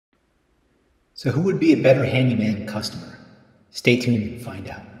So who would be a better handyman customer? Stay tuned to find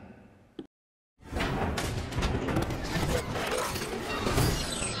out.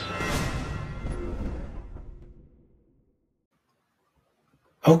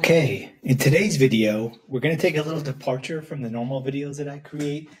 Okay, in today's video, we're going to take a little departure from the normal videos that I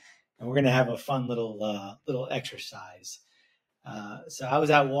create, and we're going to have a fun little exercise. So I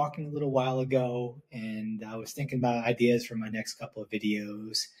was out walking a little while ago, and I was thinking about ideas for my next couple of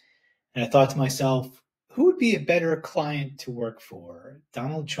videos, and I thought to myself, who would be a better client to work for,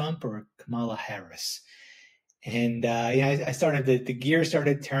 Donald Trump or Kamala Harris? And I started the gear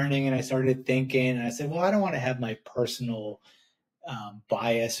started turning, and I started thinking, and I said, well, I don't want to have my personal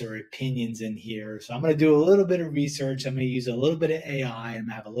bias or opinions in here. So I'm going to do a little bit of research. I'm going to use a little bit of AI. I'm going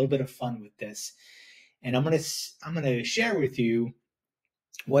to have a little bit of fun with this. And I'm going to share with you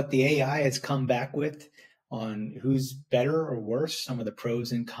what the AI has come back with on who's better or worse, some of the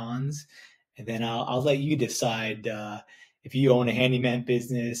pros and cons. And then I'll let you decide if you own a handyman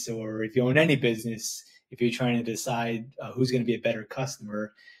business or if you own any business, if you're trying to decide who's going to be a better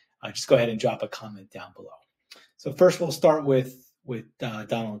customer, just go ahead and drop a comment down below. So first we'll start with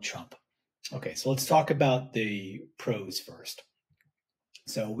Donald Trump. Okay, so let's talk about the pros first.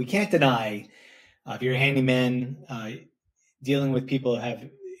 So we can't deny if you're a handyman, dealing with people who have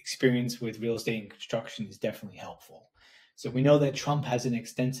experience with real estate and construction is definitely helpful. So we know that Trump has an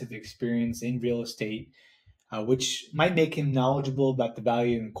extensive experience in real estate, which might make him knowledgeable about the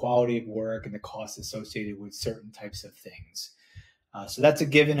value and quality of work and the costs associated with certain types of things. So that's a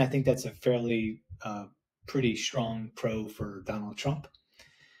given. I think that's a fairly pretty strong pro for Donald Trump.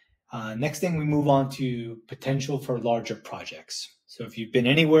 Next thing, we move on to potential for larger projects. So if you've been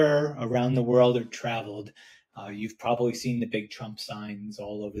anywhere around the world or traveled, you've probably seen the big Trump signs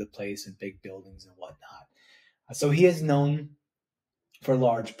all over the place in big buildings and whatnot. So he is known for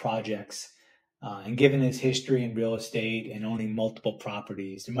large projects. And given his history in real estate and owning multiple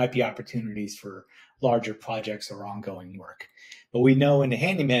properties, there might be opportunities for larger projects or ongoing work. But we know in the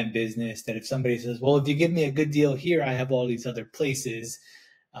handyman business that if somebody says, well, if you give me a good deal here, I have all these other places,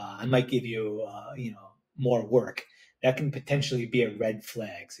 I might give you, more work. That can potentially be a red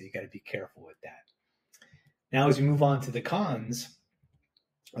flag. So you got to be careful with that. Now, as we move on to the cons,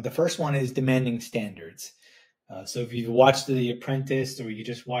 the first one is demanding standards. So if you've watched The Apprentice or you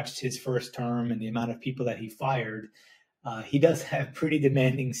just watched his first term and the amount of people that he fired, he does have pretty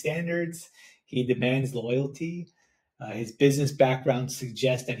demanding standards. He demands loyalty. His business background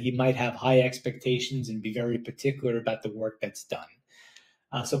suggests that he might have high expectations and be very particular about the work that's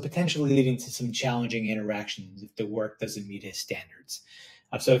done. So potentially leading to some challenging interactions if the work doesn't meet his standards.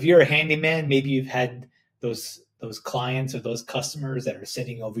 So if you're a handyman, maybe you've had those clients or those customers that are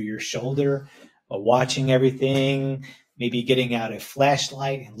sitting over your shoulder, watching everything, maybe getting out a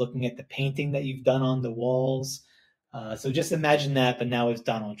flashlight and looking at the painting that you've done on the walls. So just imagine that, but now it's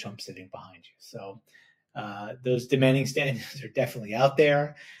Donald Trump sitting behind you. So those demanding standards are definitely out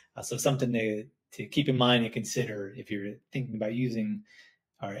there. So something to keep in mind and consider if you're thinking about using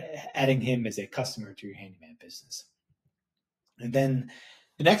or adding him as a customer to your handyman business. And then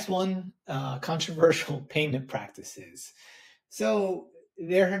the next one, controversial payment practices. So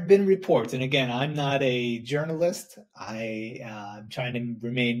there have been reports, and again, I'm not a journalist. I'm trying to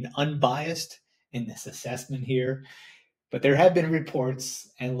remain unbiased in this assessment here, but there have been reports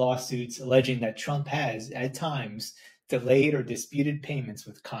and lawsuits alleging that Trump has, at times, delayed or disputed payments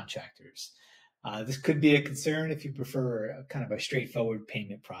with contractors. This could be a concern if you prefer a kind of a straightforward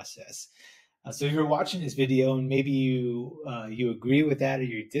payment process. So if you're watching this video and maybe you agree with that or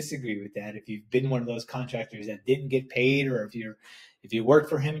you disagree with that, if you've been one of those contractors that didn't get paid, or if you worked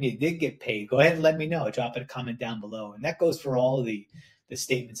for him and you did get paid, go ahead and let me know. Drop a comment down below. And that goes for all the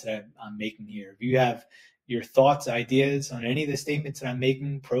statements that I'm making here. If you have your thoughts, ideas on any of the statements that I'm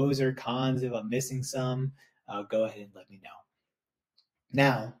making, pros or cons, if I'm missing some, go ahead and let me know.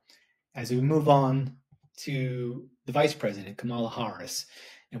 Now, as we move on to the Vice President, Kamala Harris,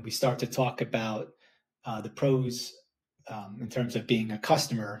 and we start to talk about the pros in terms of being a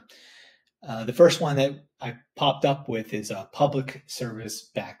customer, the first one that I popped up with is a public service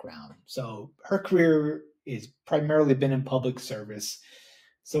background. So her career is primarily been in public service,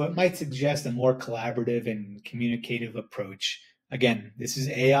 so it might suggest a more collaborative and communicative approach. Again, this is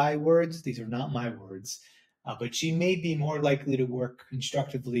AI words. These are not my words. But she may be more likely to work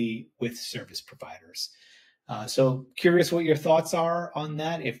constructively with service providers. So curious what your thoughts are on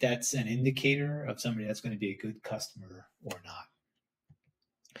that, if that's an indicator of somebody that's going to be a good customer or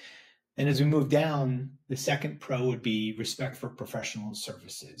not. And as we move down, the second pro would be respect for professional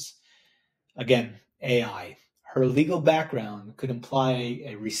services. Again, AI. Her legal background could imply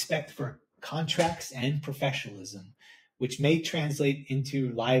a respect for contracts, and professionalism, which may translate into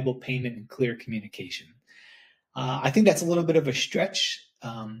reliable payment and clear communication. I think that's a little bit of a stretch.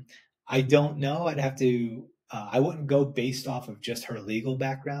 I don't know. I'd have to, I wouldn't go based off of just her legal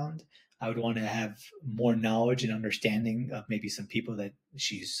background. I would want to have more knowledge and understanding of maybe some people that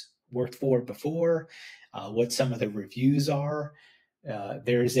she's worked for before, what some of the reviews are.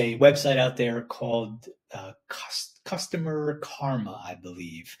 There's a website out there called Customer Karma, I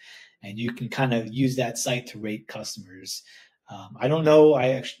believe, and you can kind of use that site to rate customers. I don't know.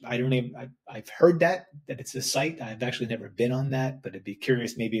 I don't even. I've heard that it's a site. I've actually never been on that, but I'd be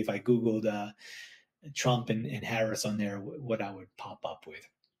curious maybe if I Googled Trump and Harris on there, what I would pop up with.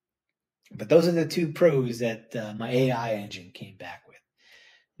 But those are the two pros that my AI engine came back with.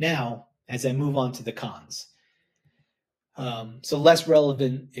 Now, as I move on to the cons. So less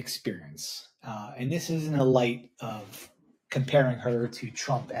relevant experience. And this is in the light of comparing her to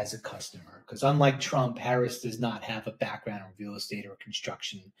Trump as a customer. Because unlike Trump, Harris does not have a background in real estate or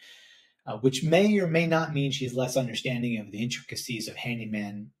construction, which may or may not mean she's less understanding of the intricacies of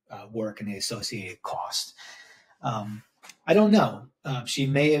handyman work and the associated cost. I don't know. She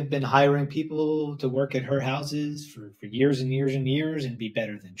may have been hiring people to work at her houses for years and years and years and be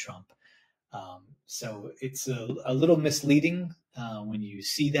better than Trump. So it's a little misleading when you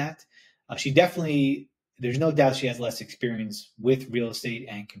see that. She definitely, there's no doubt she has less experience with real estate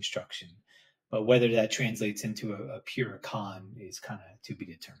and construction, but whether that translates into a pure con is kind of to be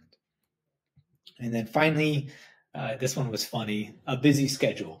determined. And then finally, this one was funny, a busy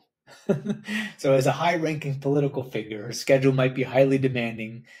schedule. So as a high-ranking political figure, her schedule might be highly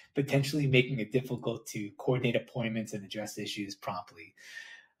demanding, potentially making it difficult to coordinate appointments and address issues promptly.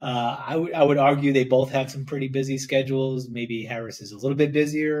 I would argue they both have some pretty busy schedules. Maybe Harris is a little bit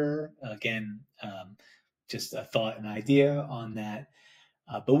busier. Again, just a thought and idea on that.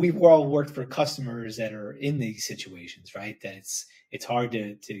 But we've all worked for customers that are in these situations, right? That it's hard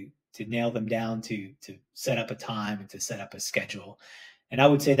to nail them down to set up a time and to set up a schedule. And I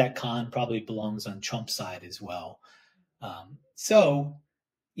would say that con probably belongs on Trump's side as well. So,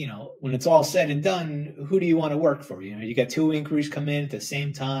 when it's all said and done, who do you want to work for? You got two inquiries come in at the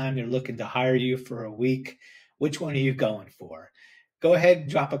same time. They're looking to hire you for a week. Which one are you going for? Go ahead and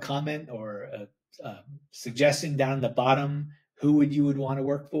drop a comment or a suggestion down the bottom. Who you would want to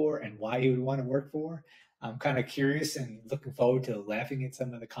work for and why you would want to work for. I'm kind of curious and looking forward to laughing at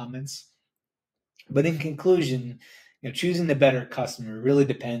some of the comments. But in conclusion, choosing the better customer really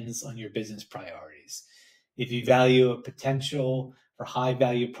depends on your business priorities. If you value a potential for high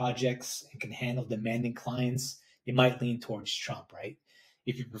value projects and can handle demanding clients, you might lean towards Trump, right?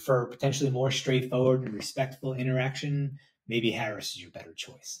 If you prefer potentially more straightforward and respectful interaction, maybe Harris is your better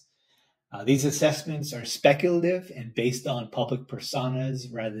choice. These assessments are speculative and based on public personas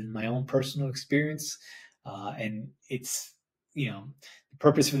rather than my own personal experience. And it's, the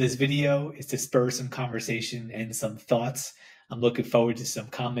purpose for this video is to spur some conversation and some thoughts. I'm looking forward to some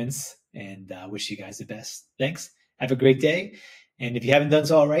comments and wish you guys the best. Thanks. Have a great day. And if you haven't done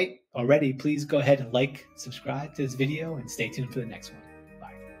so already, please go ahead and like, subscribe to this video, and stay tuned for the next one.